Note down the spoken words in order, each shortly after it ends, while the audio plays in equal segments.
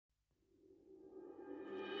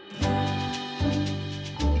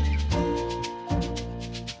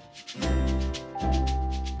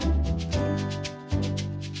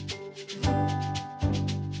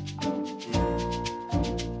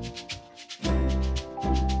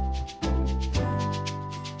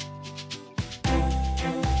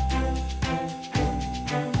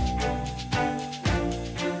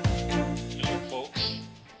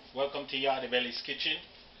Paddy Belly's Kitchen.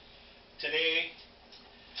 Today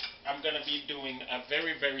I'm going to be doing a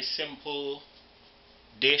very simple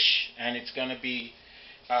dish, and it's going to be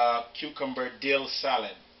cucumber dill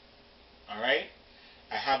salad. Alright,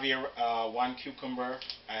 I have here one cucumber,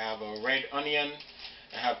 I have a red onion,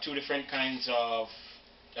 I have two different kinds of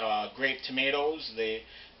grape tomatoes, the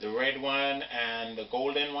red one and the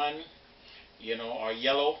golden one, or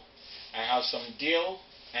yellow. I have some dill,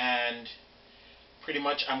 and pretty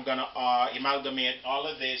much I'm gonna amalgamate all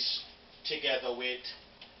of this together with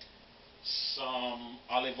some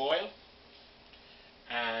olive oil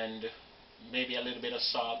and maybe a little bit of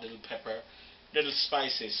salt, little pepper, little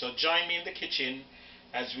spices. So join me in the kitchen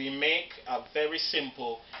as we make a very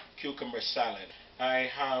simple cucumber salad. I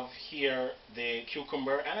have here the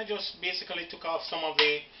cucumber, and I just basically took off some of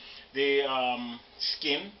the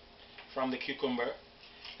skin from the cucumber,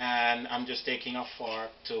 and I'm just taking a fork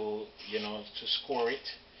to to score it.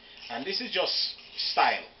 And this is just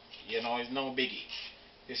style, it's no biggie.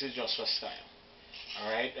 This is just for style.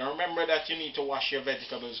 Alright, and remember that you need to wash your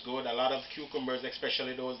vegetables good. A lot of cucumbers,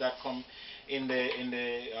 especially those that come in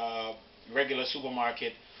the regular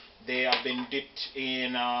supermarket, they have been dipped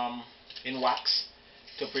in wax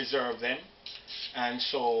to preserve them, and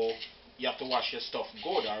so you have to wash your stuff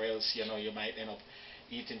good, or else you might end up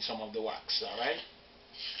eating some of the wax. Alright,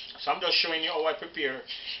 so I'm just showing you how I prepare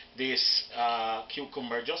this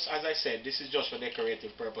cucumber. Just as I said, this is just for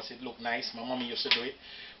decorative purpose. It look nice. My mommy used to do it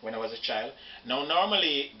when I was a child. Now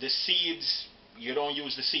normally the seeds, you don't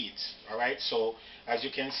use the seeds. Alright, so as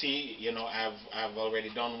you can see, I've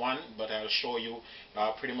already done one, but I'll show you.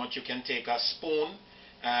 Pretty much you can take a spoon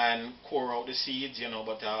and core out the seeds,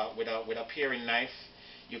 but with a paring knife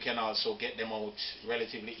you can also get them out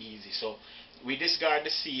relatively easy. So we discard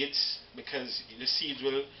the seeds because the seeds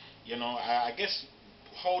will, I guess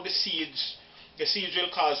how the seeds will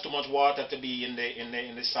cause too much water to be in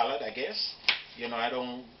the salad, I guess.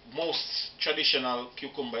 Most traditional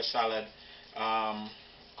cucumber salad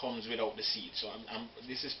comes without the seeds. So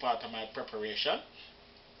this is part of my preparation.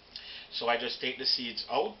 So I just take the seeds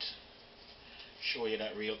out, show you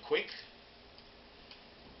that real quick,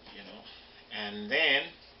 and then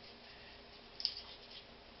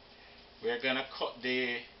we're gonna cut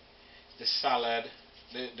the salad,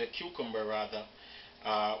 the cucumber rather.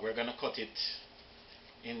 We're gonna cut it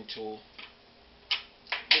into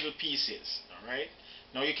little pieces. Alright,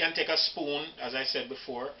 now you can take a spoon, as I said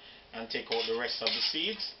before, and take out the rest of the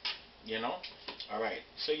seeds. Alright,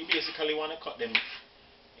 so you basically want to cut them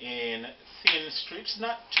in thin strips,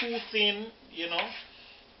 not too thin,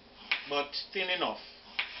 but thin enough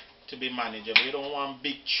to be manageable. You don't want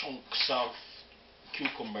big chunks of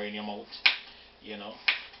cucumber in your mouth,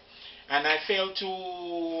 And I failed to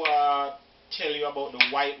tell you about the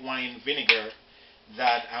white wine vinegar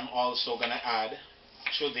that I'm also going to add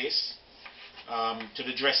to this, to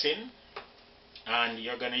the dressing. And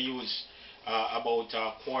you're going to use about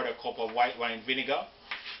a quarter cup of white wine vinegar,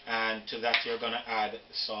 and to that you're going to add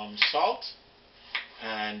some salt,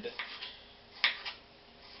 and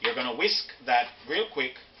you're going to whisk that real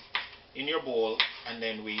quick in your bowl, and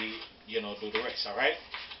then we do the rest. Alright,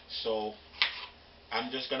 so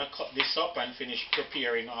I'm just going to cut this up and finish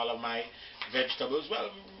preparing all of my vegetables.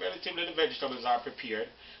 Well, relatively the vegetables are prepared,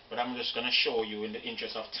 but I'm just going to show you, in the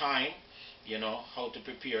interest of time, how to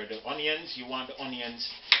prepare the onions. You want the onions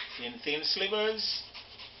in thin slivers.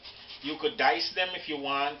 You could dice them if you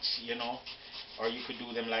want, or you could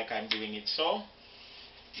do them like I'm doing it. So,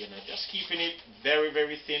 just keeping it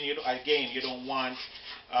very thin. Again, you don't want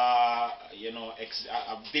a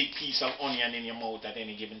big piece of onion in your mouth at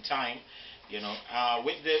any given time.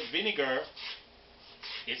 With the vinegar,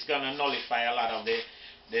 it's gonna nullify a lot of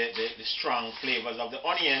the strong flavors of the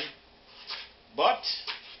onion, but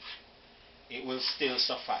it will still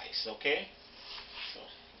suffice. Okay, so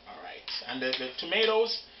alright, and the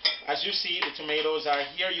tomatoes, as you see, the tomatoes are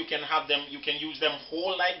here. You can have them, you can use them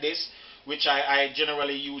whole like this, which I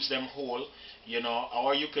generally use them whole,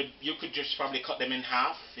 or you could just probably cut them in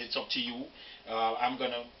half. It's up to you. I'm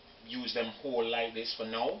gonna use them whole like this for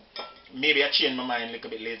now. Maybe I change my mind a little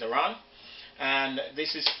bit later on. And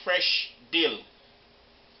this is fresh dill.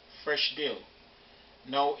 Fresh dill.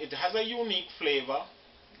 Now it has a unique flavor,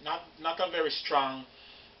 not a very strong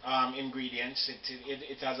ingredients.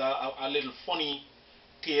 It has a little funny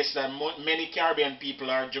taste that many Caribbean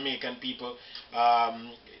people or Jamaican people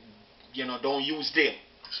don't use dill.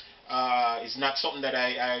 It's not something that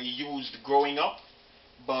I used growing up,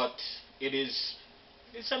 but it's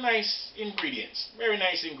a nice ingredient, very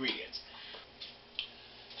nice ingredient.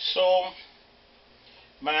 So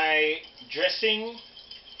my dressing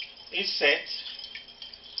is set.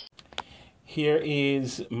 Here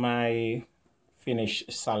is my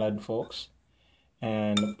finished salad, folks.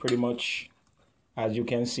 And pretty much, as you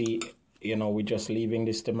can see, you know, we're just leaving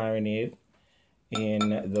this to marinate in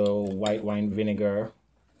the white wine vinegar.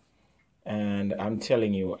 And I'm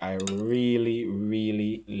telling you, I really,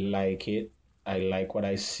 really like it. I like what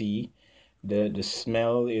I see. The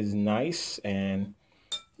smell is nice, and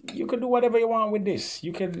you could do whatever you want with this.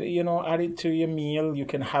 You could, you know, add it to your meal. You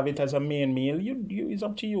can have it as a main meal. It's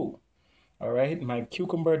up to you. All right, my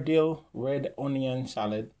cucumber dill red onion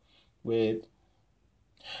salad with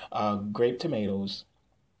grape tomatoes,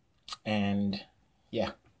 and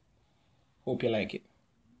yeah, hope you like it.